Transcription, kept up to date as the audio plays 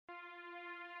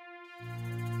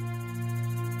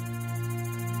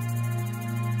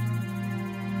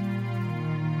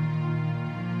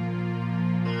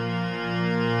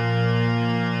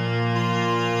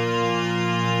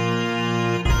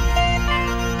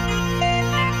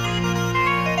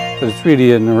but it's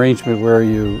really an arrangement where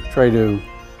you try to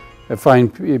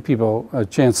find people a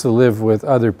chance to live with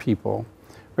other people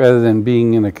rather than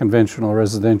being in a conventional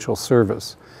residential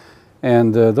service.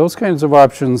 And those kinds of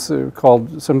options are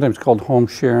sometimes called home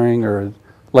sharing or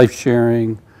life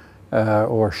sharing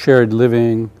or shared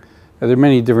living. There are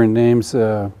many different names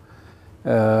that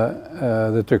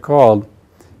they're called,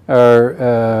 have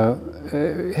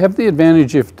the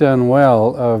advantage, if done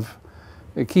well, of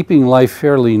keeping life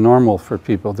fairly normal for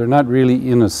people. They're not really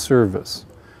in a service.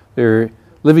 They're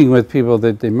living with people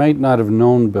that they might not have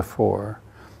known before.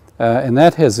 And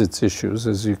that has its issues,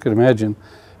 as you could imagine.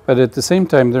 But at the same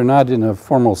time, they're not in a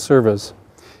formal service.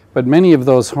 But many of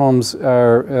those homes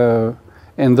are,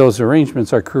 and those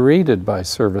arrangements are created by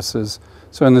services.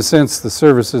 So in a sense, the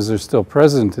services are still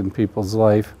present in people's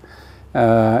life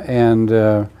and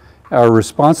are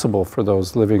responsible for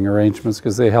those living arrangements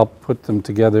because they help put them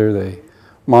together, they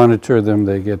monitor them,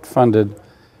 they get funded.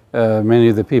 Many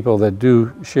of the people that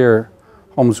do share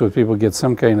homes with people get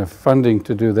some kind of funding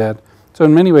to do that. So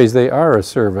in many ways they are a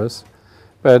service,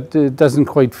 but it doesn't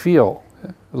quite feel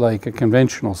like a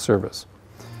conventional service.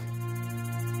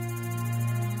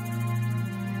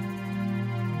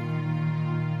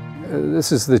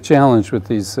 This is the challenge with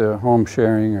these home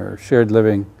sharing or shared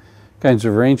living kinds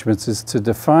of arrangements, is to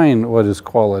define what is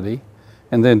quality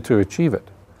and then to achieve it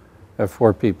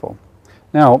for people.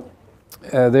 Now,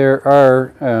 there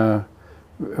are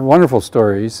wonderful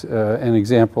stories and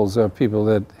examples of people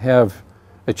that have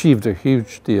achieved a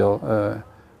huge deal,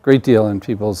 great deal in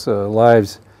people's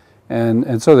lives,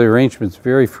 and so the arrangement's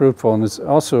very fruitful, and it's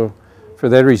also, for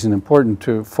that reason, important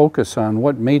to focus on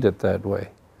what made it that way.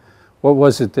 What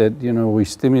was it that, you know, we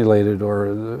stimulated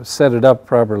or set it up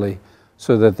properly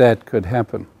so that that could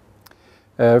happen?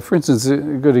 For instance, a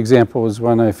good example was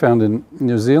one I found in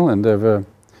New Zealand of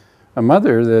a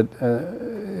mother that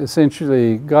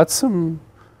essentially got some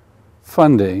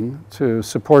funding to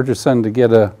support her son to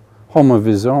get a home of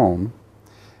his own,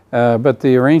 but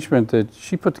the arrangement that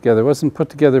she put together wasn't put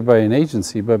together by an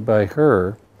agency but by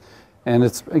her, and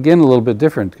it's again a little bit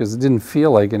different because it didn't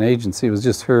feel like an agency. It was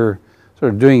just her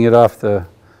sort of doing it off the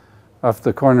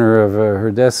corner of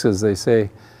her desk, as they say.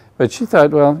 But she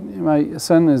thought, well, my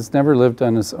son has never lived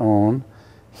on his own.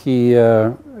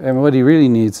 And what he really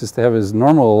needs is to have as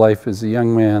normal a life as a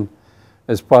young man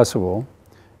as possible.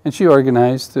 And she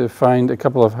organized to find a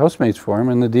couple of housemates for him,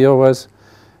 and the deal was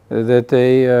that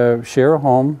they share a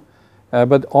home,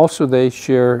 but also they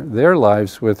share their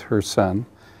lives with her son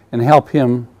and help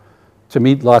him to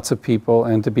meet lots of people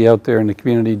and to be out there in the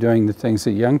community doing the things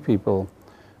that young people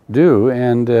do.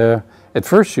 And at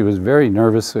first she was very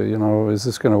nervous, you know, is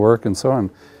this going to work and so on.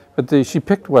 But she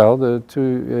picked well. The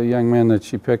two young men that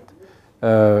she picked, you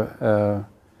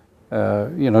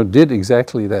know, did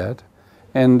exactly that.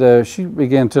 And she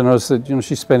began to notice that, you know,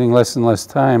 she's spending less and less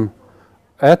time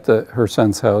at her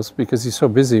son's house because he's so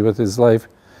busy with his life,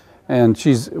 and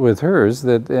she's with hers,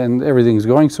 and everything's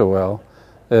going so well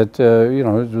that, you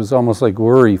know, it was almost like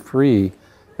worry-free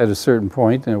at a certain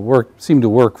point, and it seemed to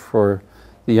work for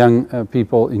the young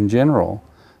people in general,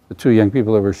 the two young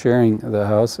people that were sharing the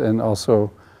house, and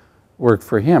also worked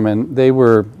for him. And they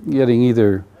were getting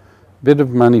either a bit of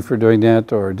money for doing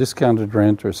that or discounted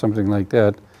rent or something like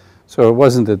that. So it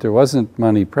wasn't that there wasn't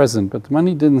money present, but the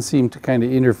money didn't seem to kind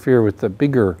of interfere with the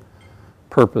bigger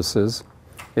purposes.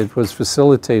 It was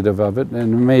facilitative of it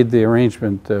and made the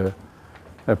arrangement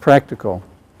practical.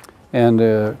 And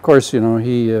of course, you know,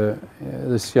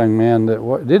 this young man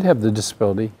that did have the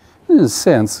disability, in a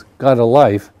sense, got a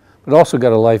life, but also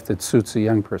got a life that suits a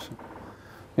young person.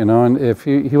 You know, and if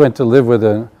he went to live with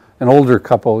an older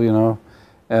couple, you know,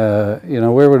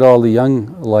 where would all the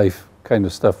young life kind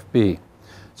of stuff be?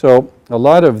 So a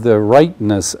lot of the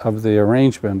rightness of the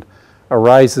arrangement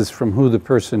arises from who the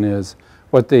person is,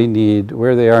 what they need,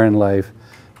 where they are in life,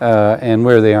 and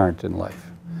where they aren't in life.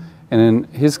 And in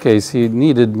his case, he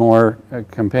needed more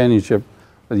companionship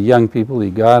with young people.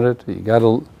 He got it. He got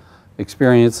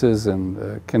experiences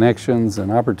and connections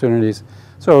and opportunities.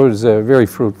 So it was a very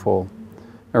fruitful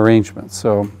arrangement.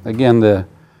 So again,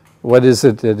 what is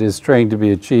it that is trying to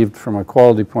be achieved from a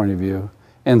quality point of view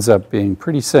ends up being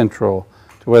pretty central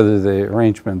to whether the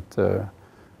arrangement you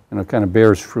know, kind of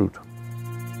bears fruit.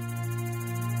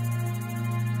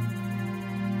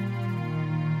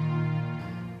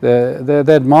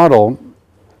 That model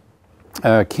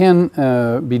can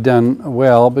be done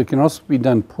well, but can also be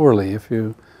done poorly. If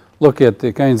you look at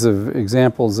the kinds of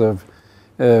examples of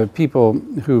people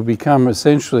who become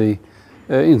essentially,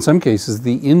 in some cases,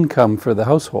 the income for the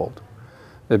household,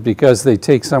 that because they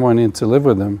take someone in to live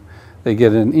with them, they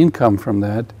get an income from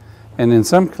that, And in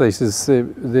some places,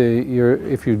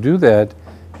 if you do that,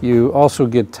 you also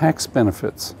get tax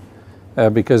benefits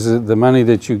because the money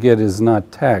that you get is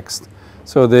not taxed.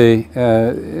 So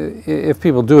if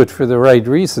people do it for the right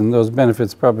reason, those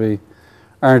benefits probably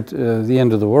aren't the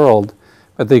end of the world,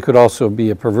 but they could also be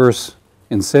a perverse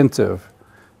incentive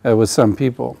with some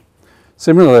people.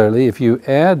 Similarly, if you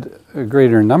add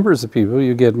greater numbers of people,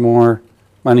 you get more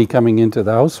money coming into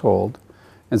the household.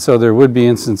 And so there would be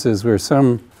instances where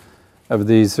some of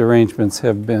these arrangements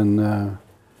have been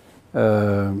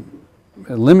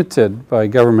limited by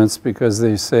governments because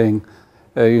they're saying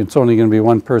it's only going to be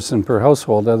one person per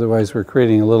household, otherwise we're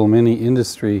creating a little mini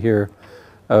industry here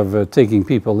of taking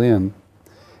people in.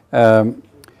 And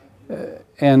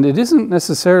it isn't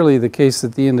necessarily the case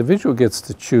that the individual gets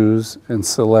to choose and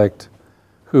select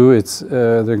who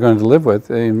they're going to live with.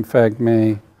 They, in fact,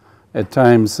 may at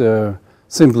times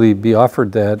simply be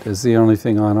offered that as the only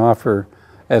thing on offer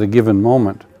at a given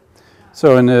moment.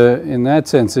 So in that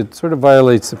sense, it sort of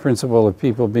violates the principle of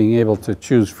people being able to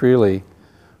choose freely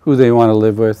who they want to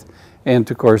live with, and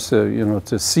of course,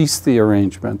 to cease the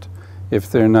arrangement if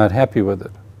they're not happy with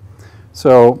it.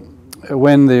 So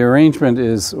when the arrangement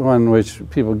is one which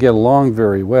people get along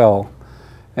very well,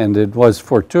 and it was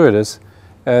fortuitous,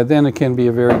 then it can be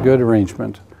a very good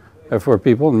arrangement for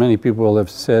people. And many people have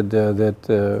said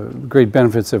that great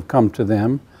benefits have come to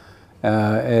them,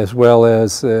 as well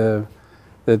as that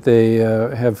they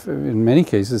have, in many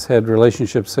cases, had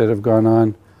relationships that have gone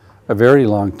on a very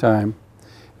long time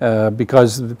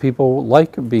because the people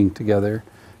like being together.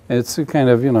 It's a kind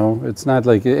of, it's not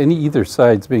like either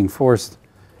side's being forced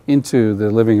into the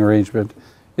living arrangement.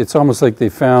 It's almost like they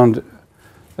found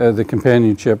the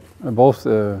companionship, both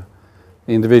the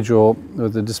individual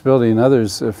with the disability and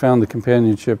others found the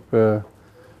companionship,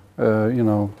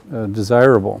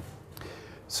 desirable.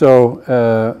 So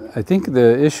I think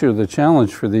the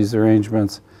challenge for these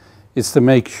arrangements is to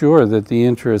make sure that the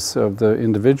interests of the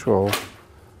individual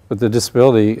with the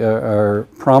disability are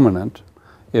prominent,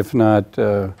 if not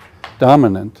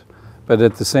dominant, but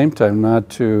at the same time not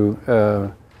to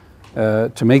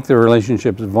make the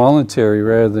relationships voluntary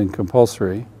rather than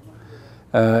compulsory,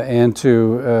 and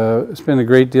to spend a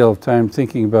great deal of time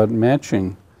thinking about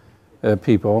matching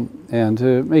people, and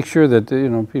to make sure that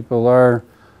people are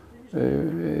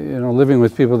living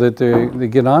with people that they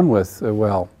get on with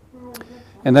well.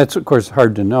 And that's, of course,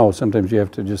 hard to know. Sometimes you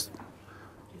have to just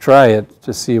try it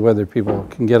to see whether people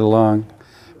can get along.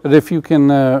 But if you can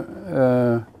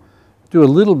do a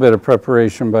little bit of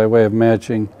preparation by way of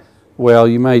matching, well,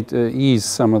 you might ease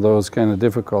some of those kind of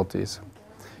difficulties.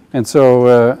 And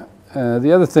so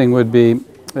the other thing would be,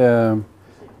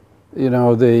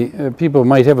 people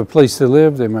might have a place to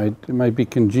live, it might be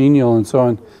congenial and so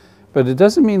on, but it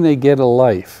doesn't mean they get a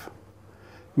life.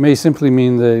 It may simply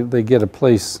mean they get a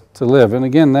place to live. And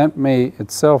again, that may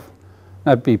itself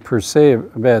not be per se a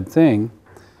bad thing,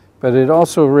 but it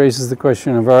also raises the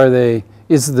question of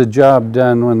is the job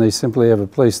done when they simply have a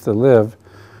place to live,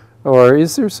 or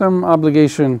is there some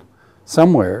obligation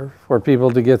somewhere for people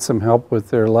to get some help with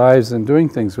their lives and doing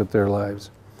things with their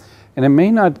lives? And it may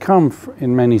not come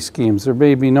in many schemes. There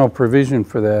may be no provision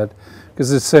for that,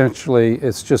 because essentially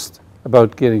it's just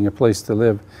about getting a place to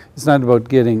live. It's not about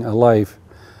getting a life.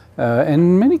 And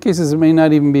in many cases, it may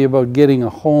not even be about getting a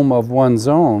home of one's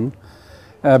own,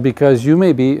 because you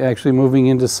may be actually moving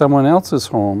into someone else's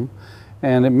home,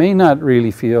 and it may not really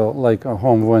feel like a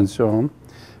home of one's own.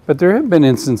 But there have been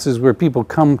instances where people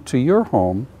come to your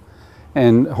home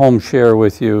and home share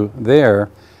with you there.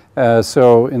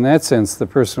 So in that sense, the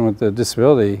person with the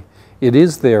disability, it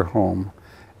is their home,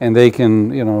 and they can,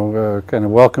 kind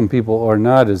of welcome people or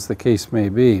not, as the case may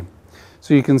be.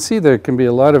 So you can see there can be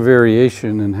a lot of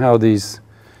variation in how these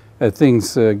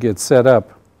things get set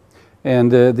up.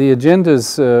 And the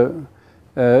agendas,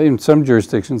 in some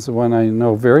jurisdictions, the one I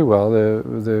know very well,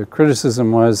 the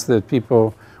criticism was that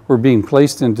people were being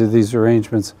placed into these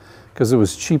arrangements because it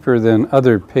was cheaper than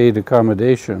other paid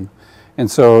accommodation. And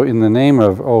so in the name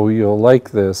of, oh, you'll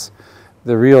like this,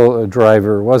 the real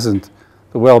driver wasn't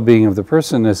the well-being of the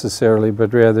person necessarily,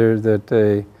 but rather that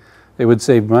they would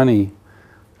save money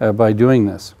by doing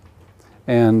this.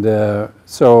 And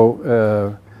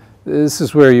so this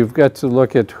is where you've got to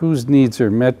look at whose needs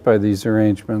are met by these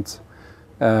arrangements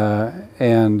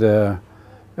and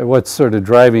what's sort of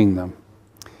driving them.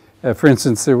 For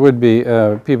instance, there would be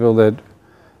people that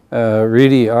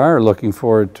really are looking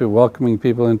forward to welcoming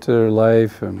people into their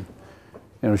life and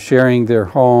sharing their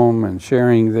home and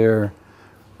sharing their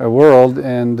world,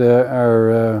 and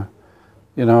are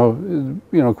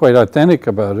quite authentic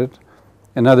about it.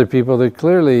 And other people that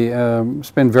clearly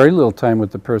spend very little time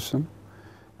with the person,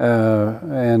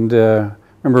 Remember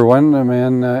one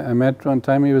man I met one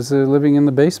time, he was living in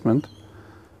the basement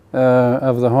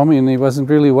of the home, and he wasn't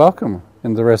really welcome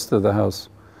in the rest of the house.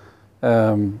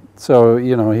 So,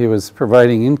 you know, he was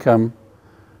providing income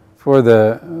for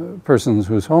the persons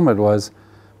whose home it was,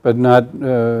 but not, you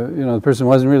know, the person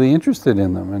wasn't really interested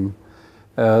in them, and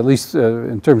at least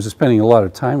in terms of spending a lot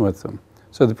of time with them.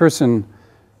 So the person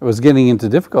was getting into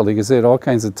difficulty because they had all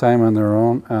kinds of time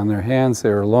on their hands. They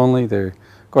were lonely. They're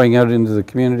going out into the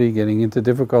community, getting into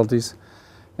difficulties,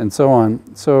 and so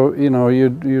on. So, you know,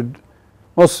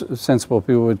 most sensible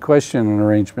people would question an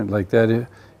arrangement like that.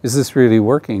 Is this really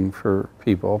working for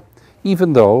people?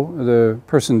 Even though the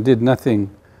person did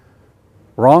nothing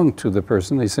wrong to the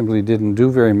person, they simply didn't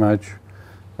do very much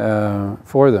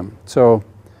for them. So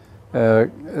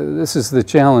this is the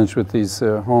challenge with these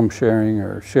home sharing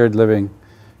or shared living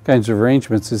kinds of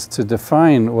arrangements, is to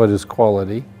define what is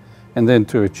quality and then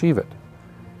to achieve it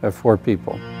for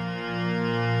people.